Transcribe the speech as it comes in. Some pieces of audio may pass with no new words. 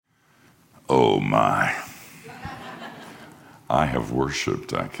Oh my, I have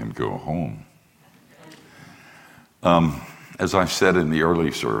worshiped, I can go home. As I said in the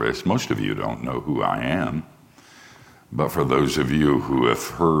early service, most of you don't know who I am, but for those of you who have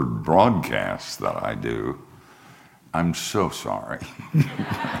heard broadcasts that I do, I'm so sorry.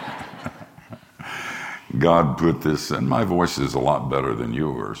 God put this, and my voice is a lot better than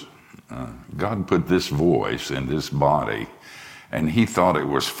yours. God put this voice in this body, and he thought it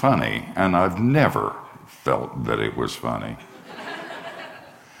was funny, and I've never felt that it was funny.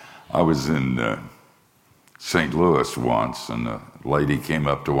 I was in St. Louis once, and a lady came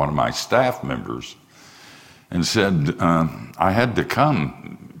up to one of my staff members and said, I had to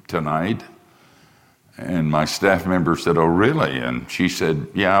come tonight. And my staff member said, oh, really? And she said,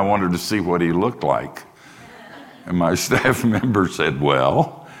 yeah, I wanted to see what he looked like. And my staff member said,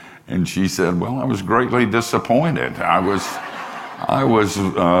 well, and she said, well, I was greatly disappointed. I was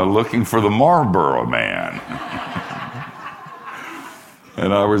looking for the Marlboro Man.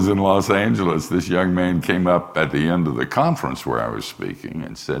 And I was in Los Angeles. This young man came up at the end of the conference where I was speaking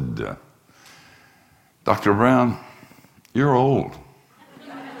and said, Dr. Brown, you're old.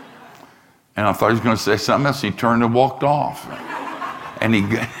 And I thought he was going to say something else. He turned and walked off. And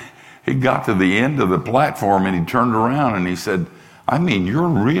he got to the end of the platform and he turned around and he said, I mean, you're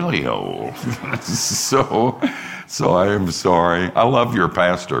really old. So I am sorry. I love your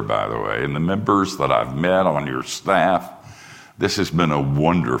pastor, by the way, and the members that I've met on your staff. This has been a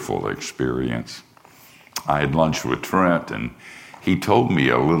wonderful experience. I had lunch with Trent, and he told me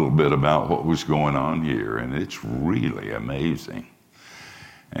a little bit about what was going on here, and it's really amazing.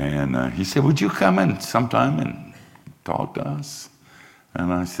 And he said, would you come in sometime and talk to us?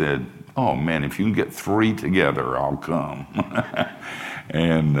 And I said, oh, man, if you can get 3 together, I'll come.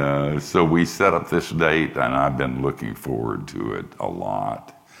 And so we set up this date, and I've been looking forward to it a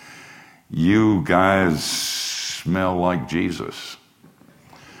lot. You guys smell like Jesus.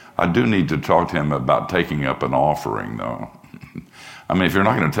 I do need to talk to him about taking up an offering, though. I mean, if you're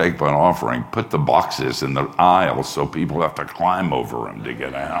not going to take up an offering, put the boxes in the aisle so people have to climb over them to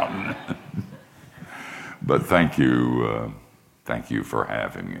get out. But thank you for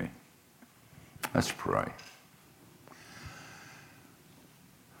having me. Let's pray.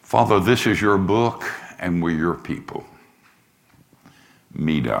 Father, this is your book, and we're your people.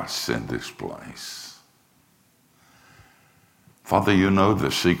 Meet us in this place. Father, you know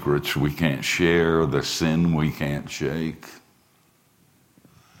the secrets we can't share, the sin we can't shake,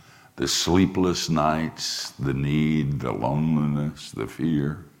 the sleepless nights, the need, the loneliness, the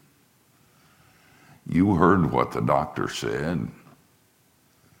fear. You heard what the doctor said.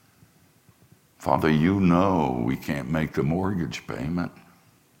 Father, you know we can't make the mortgage payment,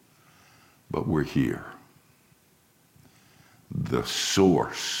 but we're here. The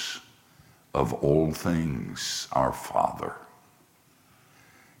source of all things, our Father.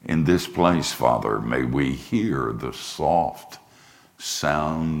 In this place, Father, may we hear the soft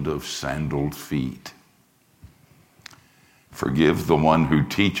sound of sandaled feet. Forgive the one who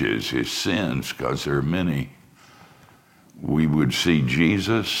teaches his sins, because there are many. We would see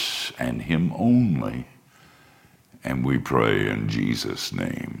Jesus and him only, and we pray in Jesus'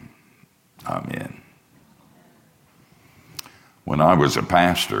 name. Amen. When I was a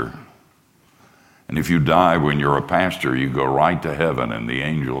pastor, and if you die when you're a pastor, you go right to heaven, and the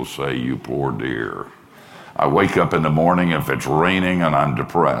angels say, you poor dear. I wake up in the morning, if it's raining and I'm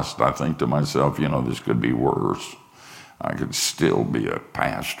depressed, I think to myself, this could be worse. I could still be a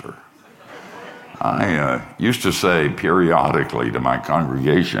pastor. I used to say periodically to my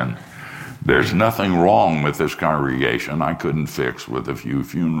congregation, there's nothing wrong with this congregation I couldn't fix with a few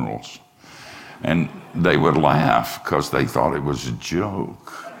funerals. And they would laugh because they thought it was a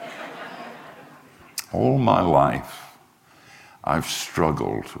joke. All my life, I've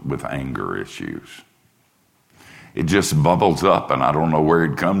struggled with anger issues. It just bubbles up, and I don't know where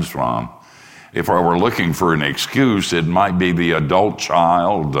it comes from. If I were looking for an excuse, it might be the adult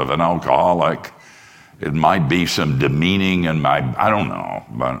child of an alcoholic. It might be some demeaning in I don't know,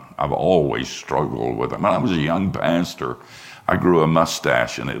 but I've always struggled with it. When I was a young pastor, I grew a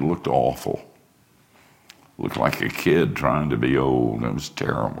mustache, and it looked awful. Looked like a kid trying to be old. It was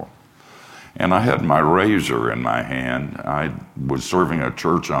terrible. And I had my razor in my hand. I was serving a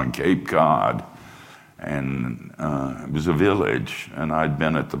church on Cape Cod, and it was a village, and I'd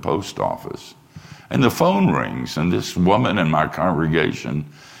been at the post office. And the phone rings, and this woman in my congregation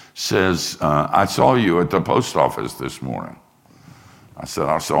says, I saw you at the post office this morning. I said,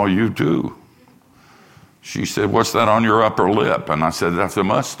 I saw you too. She said, what's that on your upper lip? And I said, that's a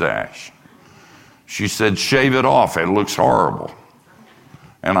mustache. She said, shave it off, it looks horrible.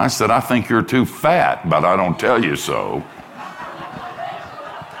 And I said, I think you're too fat, but I don't tell you so.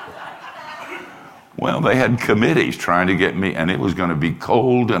 Well, they had committees trying to get me, and it was going to be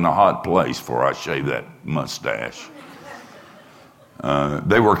cold in a hot place before I shaved that mustache.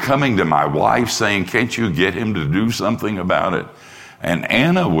 They were coming to my wife saying, can't you get him to do something about it? And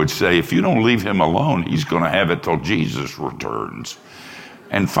Anna would say, if you don't leave him alone, he's going to have it till Jesus returns.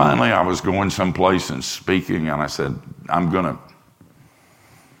 And finally, I was going someplace and speaking, and I said,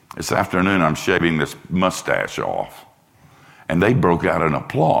 this afternoon, I'm shaving this mustache off. And they broke out in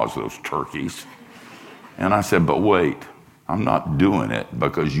applause, those turkeys. And I said, but wait, I'm not doing it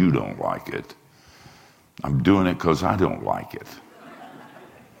because you don't like it. I'm doing it because I don't like it.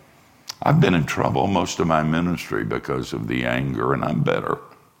 I've been in trouble most of my ministry because of the anger, and I'm better.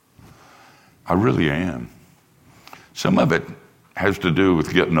 I really am. Some of it has to do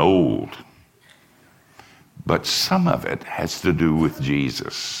with getting old, but some of it has to do with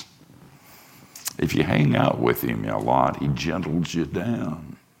Jesus. If you hang out with him a lot, he gentles you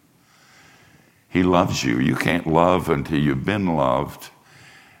down. He loves you. You can't love until you've been loved,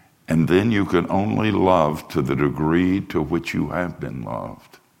 and then you can only love to the degree to which you have been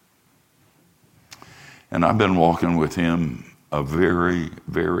loved. And I've been walking with him a very,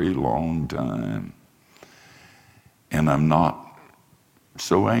 very long time, and I'm not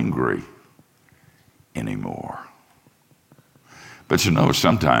so angry anymore. But you know,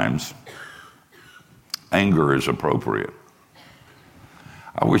 sometimes anger is appropriate.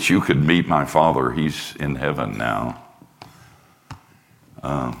 I wish you could meet my father. He's in heaven now.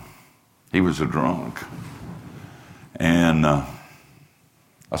 He was a drunk and a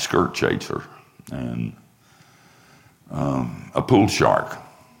skirt chaser and a pool shark.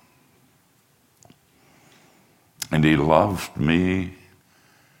 And he loved me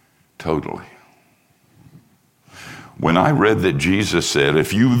totally. When I read that Jesus said,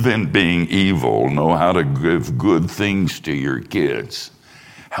 if you then being evil know how to give good things to your kids,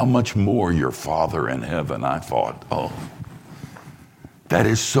 how much more your Father in heaven, I thought, oh, that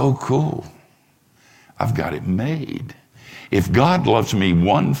is so cool. I've got it made. If God loves me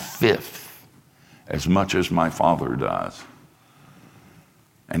 1/5 as much as my Father does,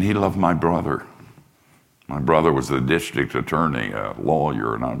 and he loved my brother. My brother was the district attorney, a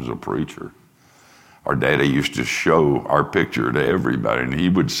lawyer, and I was a preacher. Our daddy used to show our picture to everybody, and he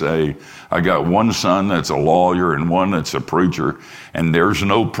would say, I got one son that's a lawyer and one that's a preacher, and there's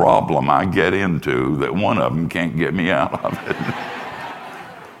no problem I get into that one of them can't get me out of it.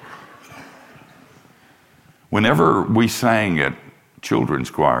 Whenever we sang at children's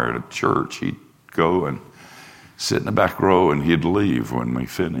choir at church, he'd go and sit in the back row, and he'd leave when we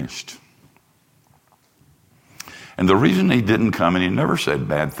finished. And the reason he didn't come, and he never said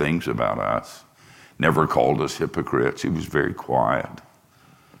bad things about us, never called us hypocrites. He was very quiet.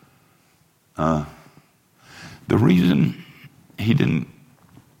 The reason he didn't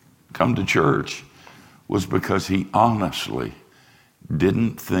come to church was because he honestly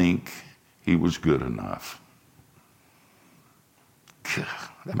didn't think he was good enough.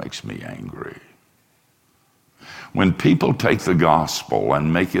 That makes me angry. When people take the gospel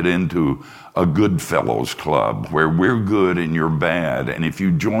and make it into a good fellows club where we're good and you're bad, and if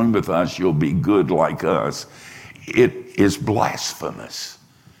you join with us, you'll be good like us, it is blasphemous.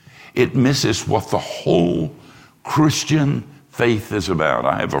 It misses what the whole Christian faith is about.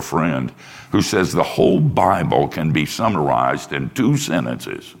 I have a friend who says the whole Bible can be summarized in 2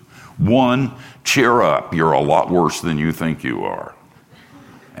 sentences. 1, cheer up, you're a lot worse than you think you are.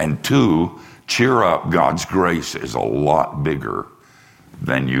 And 2, cheer up, God's grace is a lot bigger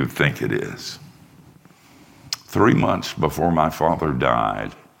than you think it is. 3 months before my father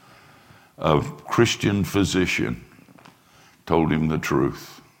died, a Christian physician told him the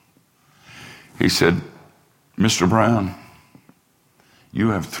truth. He said, Mr. Brown,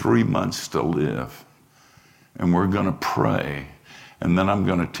 you have 3 months to live, and we're going to pray, and then I'm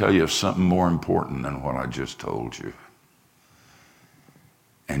going to tell you something more important than what I just told you.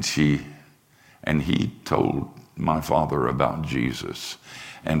 And he told my father about Jesus.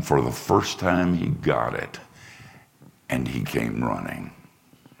 And for the first time, he got it. And he came running.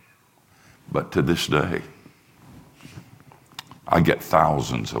 But to this day, I get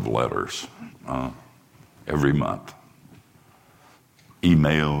thousands of letters every month.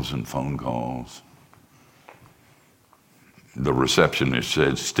 Emails and phone calls. The receptionist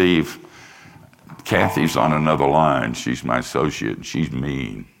said, Steve, Kathy's on another line. She's my associate, and she's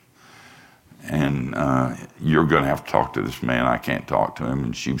mean. And you're going to have to talk to this man. I can't talk to him.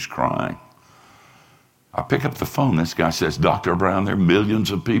 And she was crying. I pick up the phone. This guy says, Dr. Brown, there are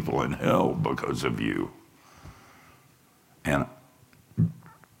millions of people in hell because of you. And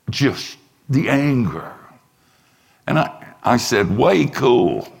just the anger. And I said, way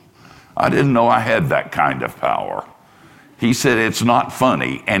cool. I didn't know I had that kind of power. He said, it's not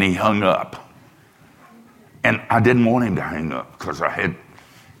funny, and he hung up. And I didn't want him to hang up because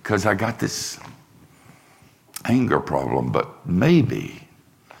I got this anger problem, but maybe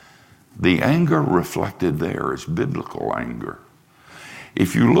the anger reflected there is biblical anger.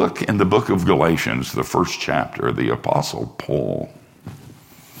 If you look in the book of Galatians, the first chapter, the Apostle Paul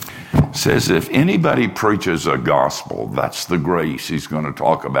says, if anybody preaches a gospel, that's the grace he's going to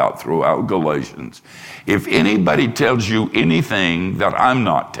talk about throughout Galatians. If anybody tells you anything that I'm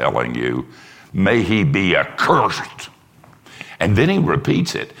not telling you, may he be accursed. And then he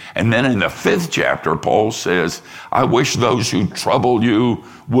repeats it. And then in the 5th chapter, Paul says, I wish those who trouble you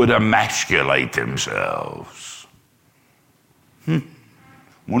would emasculate themselves.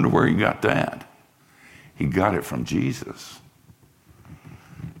 Wonder where he got that. He got it from Jesus.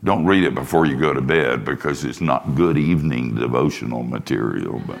 Don't read it before you go to bed because it's not good evening devotional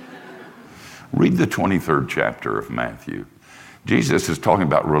material. But read the 23rd chapter of Matthew. Jesus is talking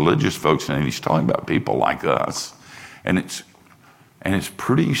about religious folks, and he's talking about people like us. And it's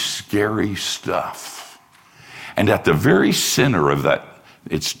pretty scary stuff. And at the very center of that,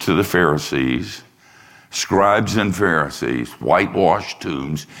 it's to the Pharisees, scribes and Pharisees, whitewashed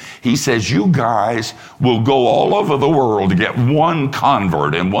tombs. He says, you guys will go all over the world to get one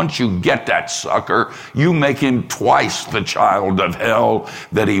convert. And once you get that sucker, you make him twice the child of hell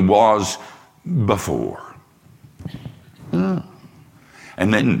that he was before.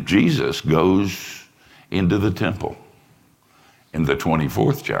 And then Jesus goes into the temple in the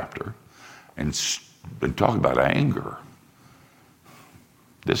 24th chapter and talk about anger.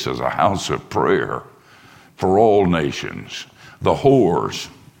 This is a house of prayer for all nations, the whores,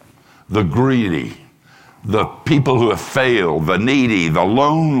 the greedy, the people who have failed, the needy, the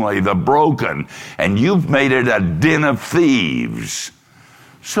lonely, the broken, and you've made it a den of thieves.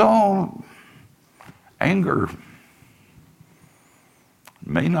 So, anger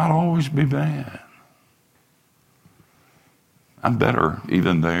may not always be bad. I'm better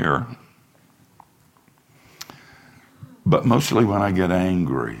even there. But mostly when I get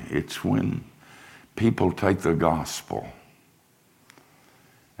angry, it's when people take the gospel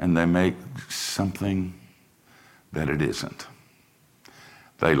and they make something that it isn't.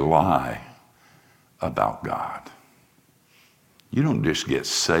 They lie about God. You don't just get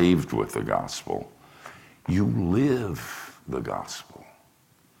saved with the gospel. You live the gospel.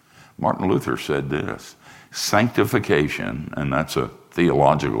 Martin Luther said this, sanctification, and that's a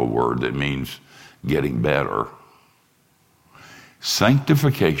theological word that means getting better.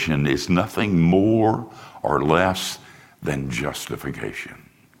 Sanctification is nothing more or less than justification.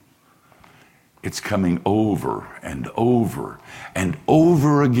 It's coming over and over and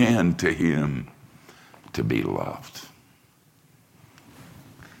over again to him to be loved.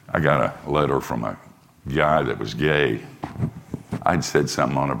 I got a letter from a guy that was gay. I'd said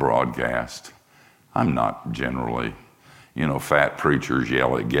something on a broadcast. I'm not generally, fat preachers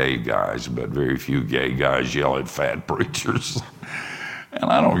yell at gay guys, but very few gay guys yell at fat preachers. And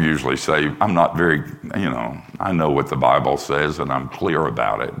I don't usually say, I'm not very, I know what the Bible says and I'm clear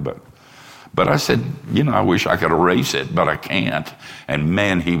about it. But I said, I wish I could erase it, but I can't. And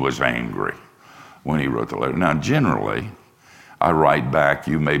man, he was angry when he wrote the letter. Now, generally, I write back,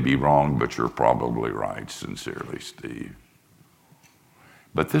 you may be wrong, but you're probably right. Sincerely, Steve.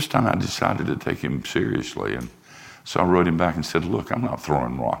 But this time I decided to take him seriously. And so I wrote him back and said, look, I'm not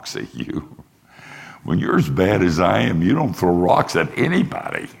throwing rocks at you. When you're as bad as I am, you don't throw rocks at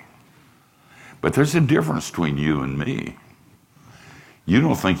anybody. But there's a difference between you and me. You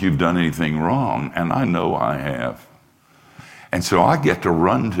don't think you've done anything wrong, and I know I have. And so I get to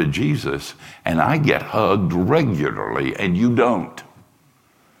run to Jesus, and I get hugged regularly, and you don't.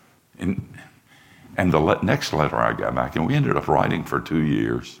 And the next letter I got back, and we ended up writing for 2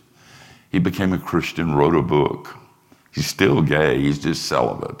 years. He became a Christian, wrote a book. He's still gay, he's just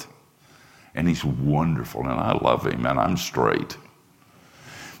celibate. And he's wonderful, and I love him, and I'm straight.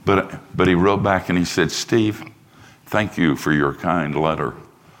 But he wrote back and he said, Steve, thank you for your kind letter.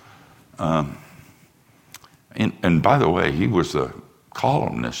 And by the way, he was a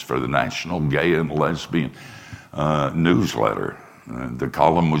columnist for the National Gay and Lesbian newsletter. The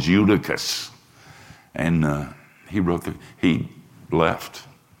column was Eutychus. And he left.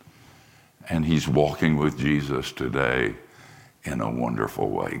 And he's walking with Jesus today in a wonderful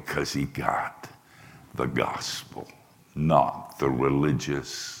way because he got the gospel, not the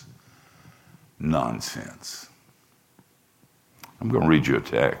religious nonsense. I'm going to read you a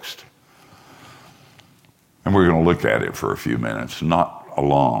text, and we're going to look at it for a few minutes. Not a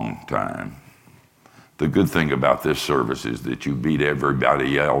long time. The good thing about this service is that you beat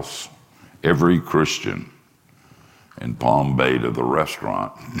everybody else, every Christian in Palm Bay to the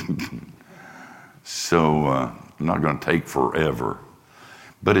restaurant. So I'm not going to take forever.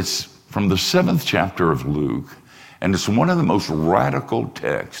 But it's from the 7th chapter of Luke, and it's one of the most radical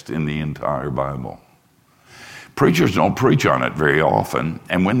texts in the entire Bible. Preachers don't preach on it very often,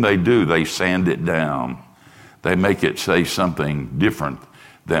 and when they do, they sand it down. They make it say something different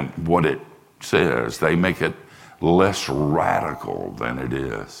than what it says. They make it less radical than it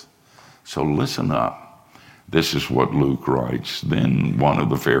is. So listen up. This is what Luke writes. Then one of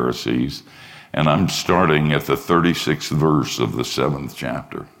the Pharisees, and I'm starting at the 36th verse of the 7th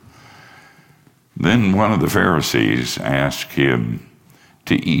chapter. Then one of the Pharisees asked him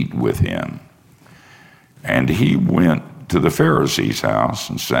to eat with him. And he went to the Pharisee's house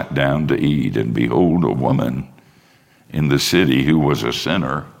and sat down to eat. And behold, a woman in the city who was a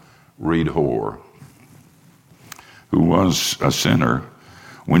sinner, read whore, who was a sinner,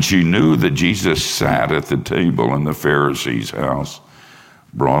 when she knew that Jesus sat at the table in the Pharisee's house,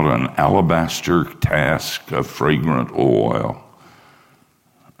 brought an alabaster cask of fragrant oil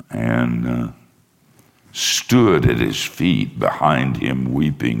and stood at his feet behind him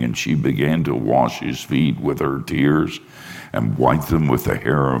weeping. And she began to wash his feet with her tears and wiped them with the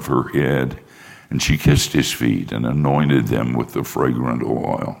hair of her head. And she kissed his feet and anointed them with the fragrant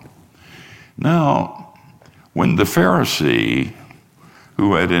oil. Now, when the Pharisee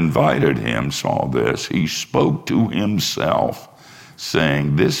who had invited him saw this, he spoke to himself,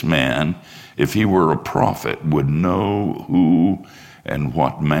 saying, this man, if he were a prophet, would know who and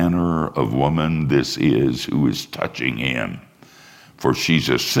what manner of woman this is who is touching him, for she's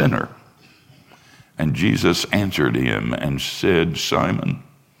a sinner. And Jesus answered him and said, Simon,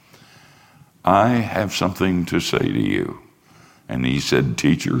 I have something to say to you. And he said,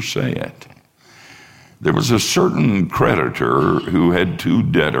 Teacher, say it. There was a certain creditor who had 2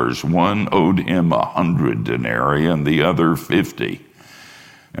 debtors. One owed him 100 denarii and the other 50.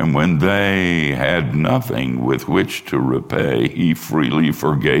 And when they had nothing with which to repay, he freely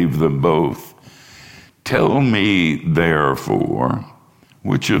forgave them both. Tell me, therefore,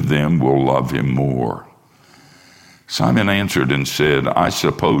 which of them will love him more? Simon answered and said, I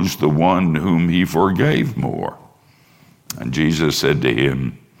suppose the one whom he forgave more. And Jesus said to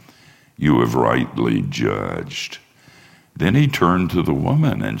him, you have rightly judged. Then he turned to the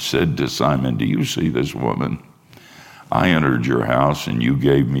woman and said to Simon, do you see this woman? I entered your house, and you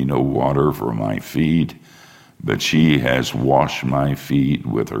gave me no water for my feet, but she has washed my feet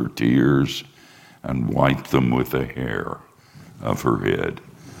with her tears and wiped them with the hair of her head.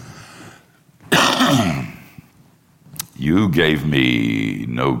 You gave me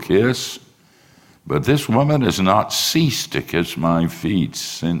no kiss, but this woman has not ceased to kiss my feet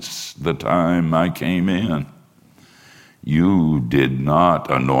since the time I came in. You did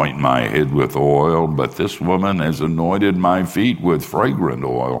not anoint my head with oil, but this woman has anointed my feet with fragrant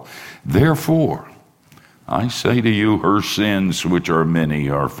oil. Therefore, I say to you, her sins, which are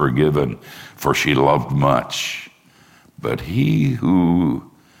many, are forgiven, for she loved much. But he who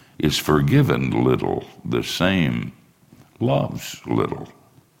is forgiven little, the same loves little.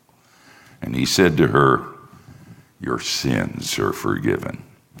 And he said to her, your sins are forgiven.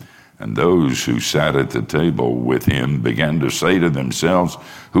 And those who sat at the table with him began to say to themselves,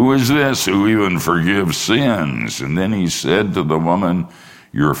 who is this who even forgives sins? And then he said to the woman,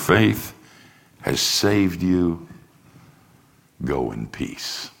 your faith has saved you. Go in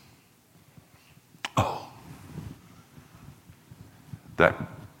peace. Oh, that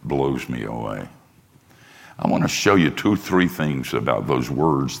blows me away. I want to show you 2-3 things about those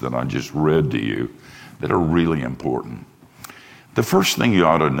words that I just read to you that are really important. The first thing you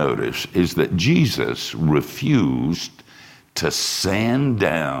ought to notice is that Jesus refused to sand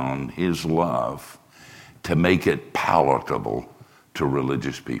down his love to make it palatable to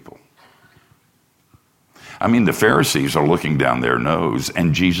religious people. I mean, the Pharisees are looking down their nose,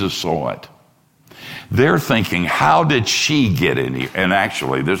 and Jesus saw it. They're thinking, how did she get in here? And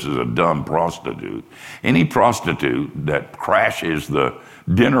actually, this is a dumb prostitute. Any prostitute that crashes the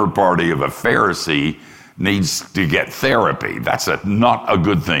dinner party of a Pharisee needs to get therapy. That's not a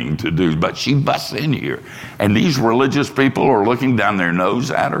good thing to do. But she busts in here, and these religious people are looking down their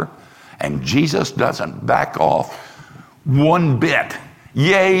nose at her, and Jesus doesn't back off one bit.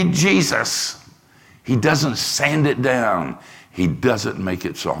 Yay, Jesus. He doesn't sand it down. He doesn't make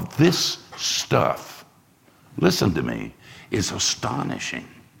it soft. This stuff, listen to me, is astonishing.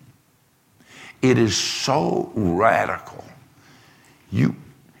 It is so radical. You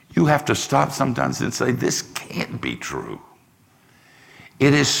have to stop sometimes and say, this can't be true.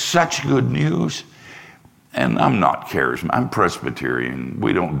 It is such good news. And I'm not charismatic. I'm Presbyterian.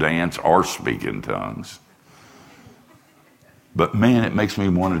 We don't dance or speak in tongues. But man, it makes me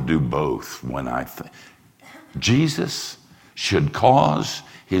want to do both when I think Jesus should cause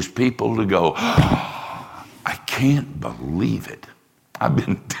his people to go, oh, I can't believe it. I've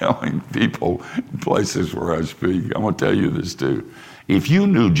been telling people in places where I speak, I'm going to tell you this too. If you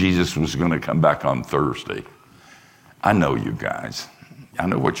knew Jesus was going to come back on Thursday, I know you guys. I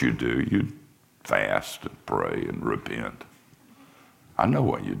know what you do. You fast and pray and repent. I know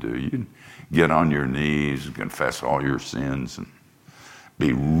what you do. You get on your knees and confess all your sins and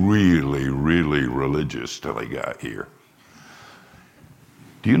be really, really religious till he got here.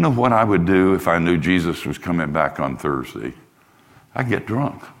 Do you know what I would do if I knew Jesus was coming back on Thursday? I'd get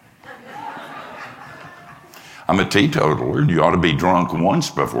drunk. I'm a teetotaler. You ought to be drunk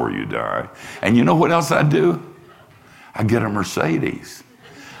once before you die. And you know what else I'd do? I'd get a Mercedes.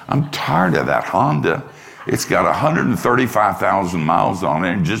 I'm tired of that Honda. It's got 135,000 miles on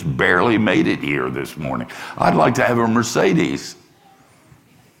it and just barely made it here this morning. I'd like to have a Mercedes.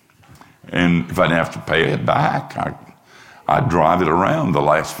 And if I didn't have to pay it back, I'd drive it around the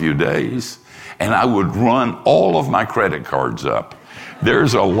last few days. And I would run all of my credit cards up.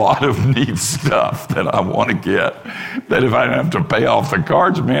 There's a lot of neat stuff that I want to get that if I didn't have to pay off the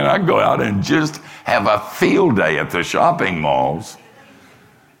cards, man, I'd go out and just have a field day at the shopping malls.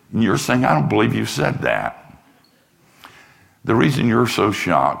 And you're saying, I don't believe you said that. The reason you're so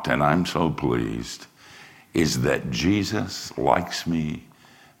shocked and I'm so pleased is that Jesus likes me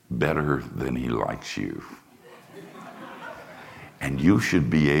better than he likes you. And you should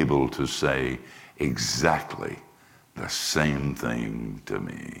be able to say exactly the same thing to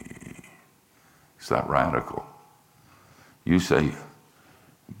me. Is that radical? You say,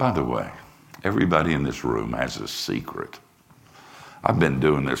 by the way, everybody in this room has a secret. I've been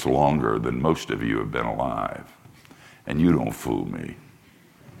doing this longer than most of you have been alive, and you don't fool me.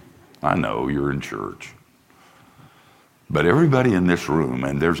 I know you're in church. But everybody in this room,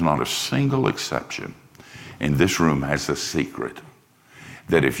 and there's not a single exception, in this room has a secret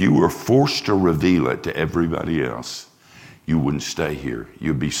that if you were forced to reveal it to everybody else, you wouldn't stay here.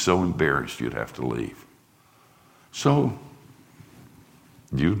 You'd be so embarrassed you'd have to leave. So,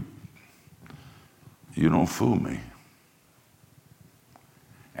 you don't fool me.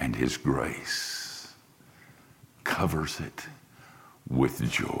 And his grace covers it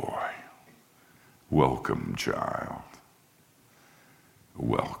with joy. Welcome, child.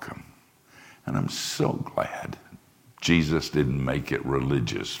 Welcome. And I'm so glad Jesus didn't make it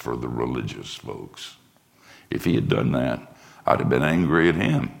religious for the religious folks. If he had done that, I'd have been angry at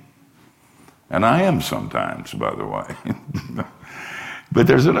him. And I am sometimes, by the way. But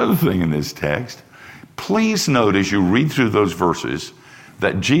there's another thing in this text. Please note as you read through those verses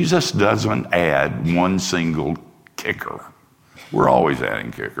that Jesus doesn't add one single kicker. We're always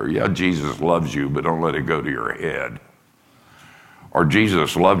adding kicker. Yeah, Jesus loves you, but don't let it go to your head. Or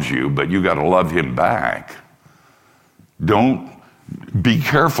Jesus loves you, but you got to love him back. Don't be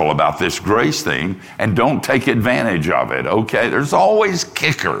careful about this grace thing and don't take advantage of it, okay? There's always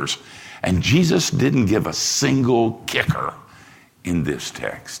kickers. And Jesus didn't give a single kicker in this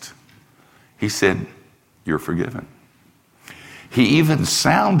text. He said, you're forgiven. He even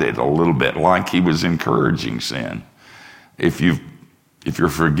sounded a little bit like he was encouraging sin. If you're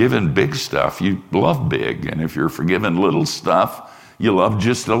forgiven big stuff, you love big. And if you're forgiven little stuff, you love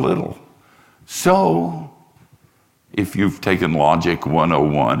just a little. So, if you've taken Logic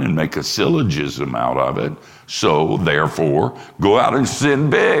 101 and make a syllogism out of it, so therefore, go out and sin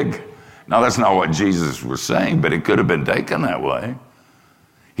big. Now, that's not what Jesus was saying, but it could have been taken that way.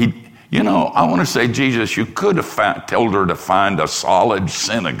 I want to say, Jesus, you could have told her to find a solid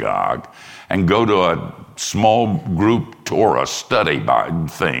synagogue and go to a small group Torah study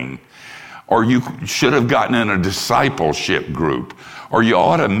thing. Or you should have gotten in a discipleship group. Or you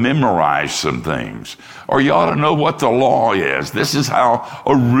ought to memorize some things. Or you ought to know what the law is. This is how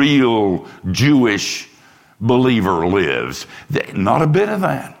a real Jewish believer lives. Not a bit of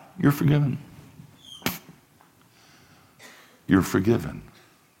that. You're forgiven. You're forgiven.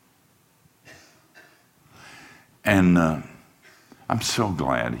 And I'm so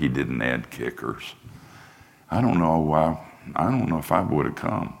glad he didn't add kickers. I don't know if I would have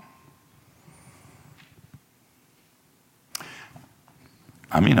come.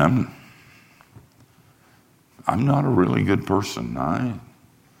 I mean, I'm not a really good person. I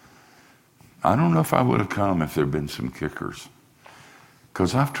don't know if I would have come if there had been some kickers.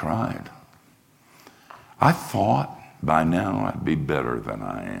 Because I've tried. I thought by now I'd be better than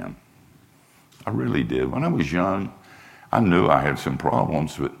I am. I really did. When I was young, I knew I had some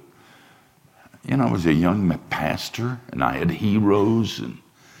problems, but, I was a young pastor, and I had heroes, and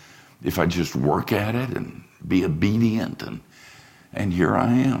if I just work at it and be obedient, and here I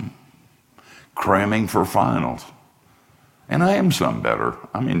am, cramming for finals. And I am some better.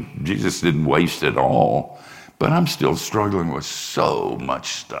 I mean, Jesus didn't waste it all, but I'm still struggling with so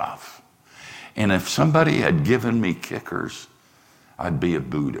much stuff. And if somebody had given me kickers, I'd be a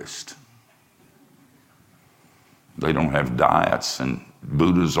Buddhist. They don't have diets, and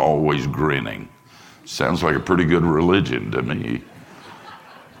Buddha's always grinning. Sounds like a pretty good religion to me.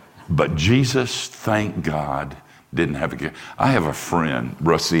 But Jesus, thank God, didn't have a kicker. I have a friend,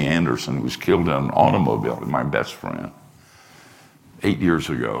 Rusty Anderson, who was killed in an automobile, my best friend, 8 years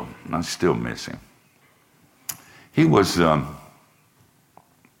ago, and I still miss him. He was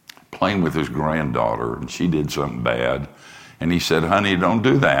playing with his granddaughter, and she did something bad, and he said, "Honey, don't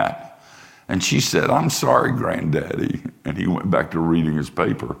do that." And she said, "I'm sorry, Granddaddy." And he went back to reading his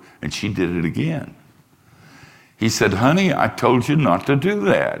paper, and she did it again. He said, "Honey, I told you not to do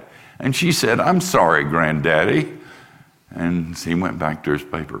that." And she said, "I'm sorry, Granddaddy." And he went back to his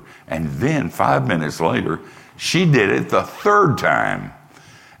paper. And then 5 minutes later, she did it the third time.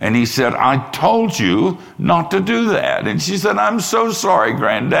 And he said, "I told you not to do that." And she said, "I'm so sorry,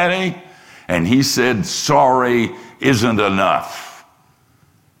 Granddaddy." And he said, "Sorry isn't enough."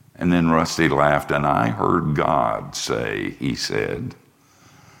 And then Rusty laughed, and I heard God say, he said,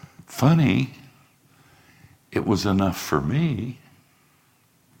 "Funny, it was enough for me."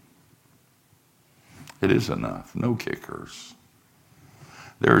 It is enough. No kickers.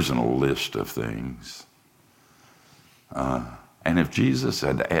 There isn't a list of things. And if Jesus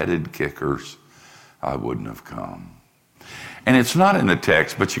had added kickers, I wouldn't have come. And it's not in the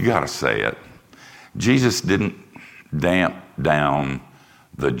text, but you got to say it. Jesus didn't damp down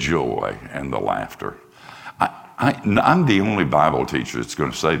the joy and the laughter. I'm the only Bible teacher that's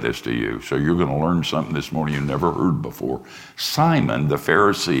going to say this to you, so you're going to learn something this morning you never heard before. Simon, the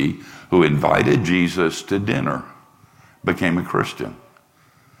Pharisee who invited Jesus to dinner, became a Christian.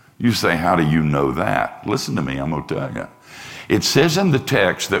 You say, "How do you know that?" Listen to me, I'm going to tell you. It says in the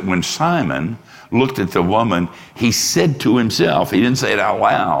text that when Simon looked at the woman, he said to himself, he didn't say it out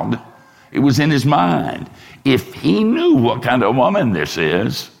loud, it was in his mind, if he knew what kind of woman this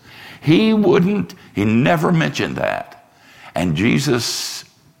is, he never mentioned that. And Jesus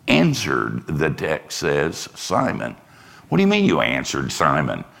answered, the text says, Simon. What do you mean you answered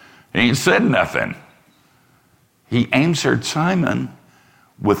Simon? He ain't said nothing. He answered Simon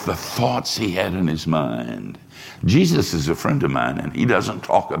with the thoughts he had in his mind. Jesus is a friend of mine, and he doesn't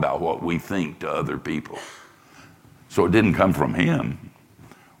talk about what we think to other people. So it didn't come from him.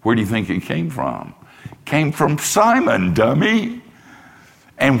 Where do you think it came from? Came from Simon, dummy.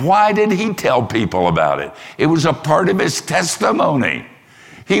 And why did he tell people about it? It was a part of his testimony.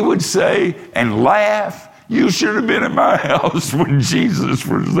 He would say and laugh, "You should have been in my house when Jesus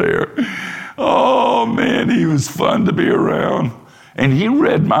was there." Oh man, he was fun to be around. And he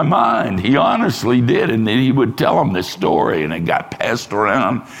read my mind. He honestly did. And then he would tell them this story, and it got passed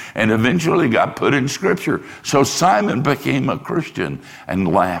around and eventually got put in Scripture. So Simon became a Christian and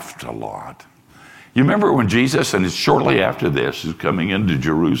laughed a lot. You remember when Jesus, and it's shortly after this, is coming into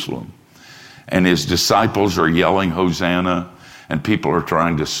Jerusalem, and his disciples are yelling Hosanna, and people are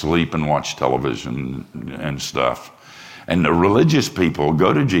trying to sleep and watch television and stuff. And the religious people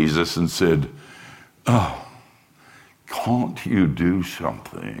go to Jesus and said, "Oh, can't you do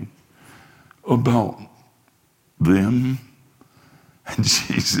something about them?" And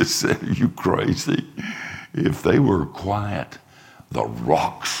Jesus said, "Are you crazy? If they were quiet, the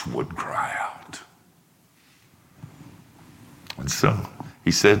rocks would cry out." And so he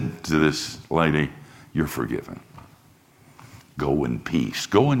said to this lady, "You're forgiven. Go in peace.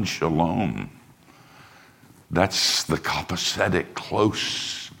 Go in shalom." That's the copacetic,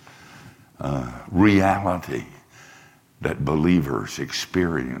 close reality that believers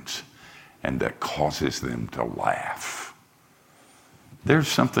experience and that causes them to laugh. There's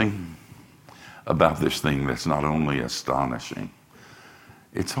something about this thing that's not only astonishing,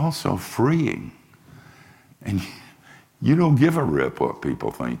 it's also freeing. And you don't give a rip what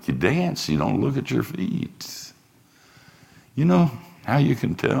people think. You dance, you don't look at your feet. You know how you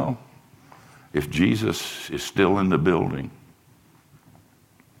can tell if Jesus is still in the building?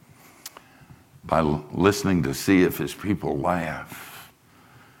 By listening to see if his people laugh.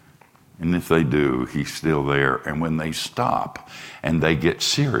 And if they do, he's still there. And when they stop and they get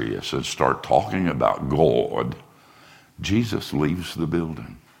serious and start talking about God, Jesus leaves the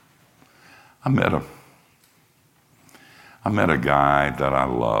building. I met a guy that I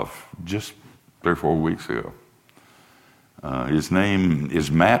love just 3 or 4 weeks ago. His name is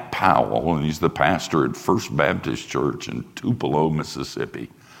Matt Powell, and he's the pastor at First Baptist Church in Tupelo, Mississippi.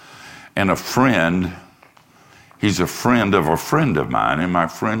 And he's a friend of a friend of mine. And my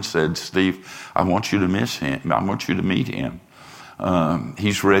friend said, Steve, I want you to meet him.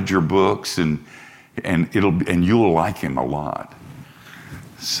 He's read your books, and you'll like him a lot.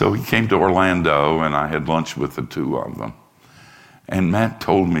 So he came to Orlando, and I had lunch with the two of them. And Matt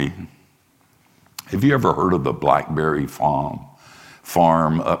told me, have you ever heard of the Blackberry Farm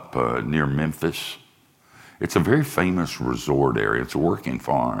up near Memphis? It's a very famous resort area. It's a working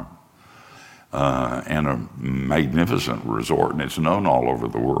farm and a magnificent resort, and it's known all over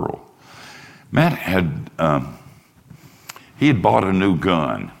the world. Matt had bought a new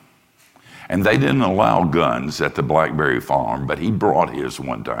gun, and they didn't allow guns at the Blackberry Farm, but he brought his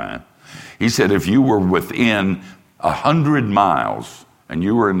one time. He said if you were within 100 miles and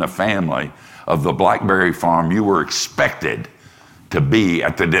you were in the family of the Blackberry Farm, you were expected to be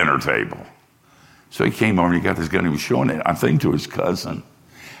at the dinner table. So he came over and he got this gun. He was showing it, I think, to his cousin.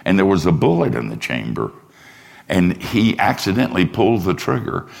 And there was a bullet in the chamber. And he accidentally pulled the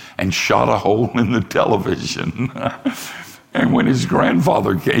trigger and shot a hole in the television. And when his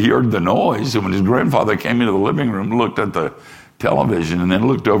grandfather came, he heard the noise. And when his grandfather came into the living room, looked at the television, and then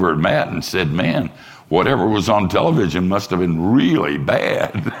looked over at Matt and said, man, whatever was on television must have been really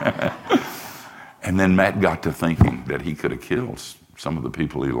bad. And then Matt got to thinking that he could have killed some of the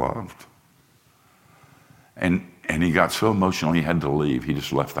people he loved. And he got so emotional he had to leave. He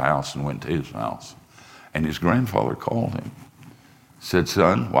just left the house and went to his house. And his grandfather called him, said,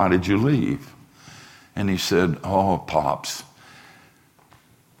 son, why did you leave? And he said, oh, Pops,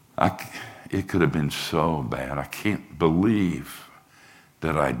 it could have been so bad. I can't believe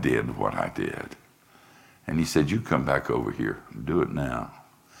that I did what I did. And he said, you come back over here and do it now.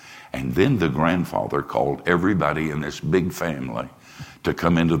 And then the grandfather called everybody in this big family to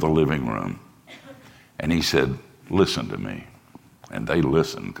come into the living room. And he said, listen to me. And they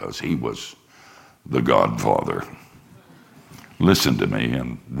listened because he was the Godfather. Listen to me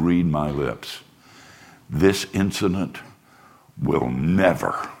and read my lips. This incident will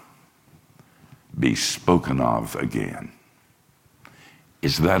never be spoken of again.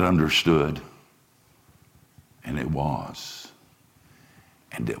 Is that understood? And it was.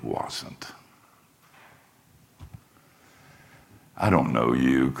 And it wasn't. I don't know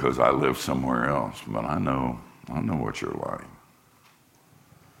you because I live somewhere else, but I know what you're like.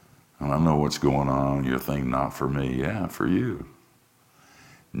 And I know what's going on. You're thinking, not for me. Yeah, for you.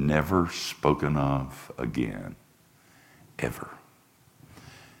 Never spoken of again. Ever.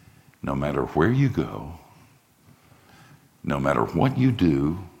 No matter where you go, no matter what you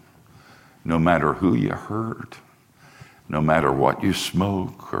do, no matter who you hurt, no matter what you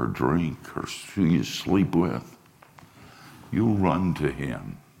smoke or drink or who you sleep with, you'll run to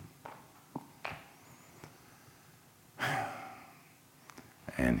him.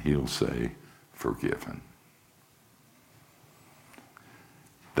 And he'll say, forgiven.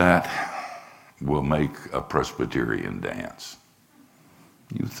 That will make a Presbyterian dance.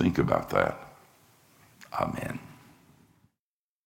 You think about that. Amen.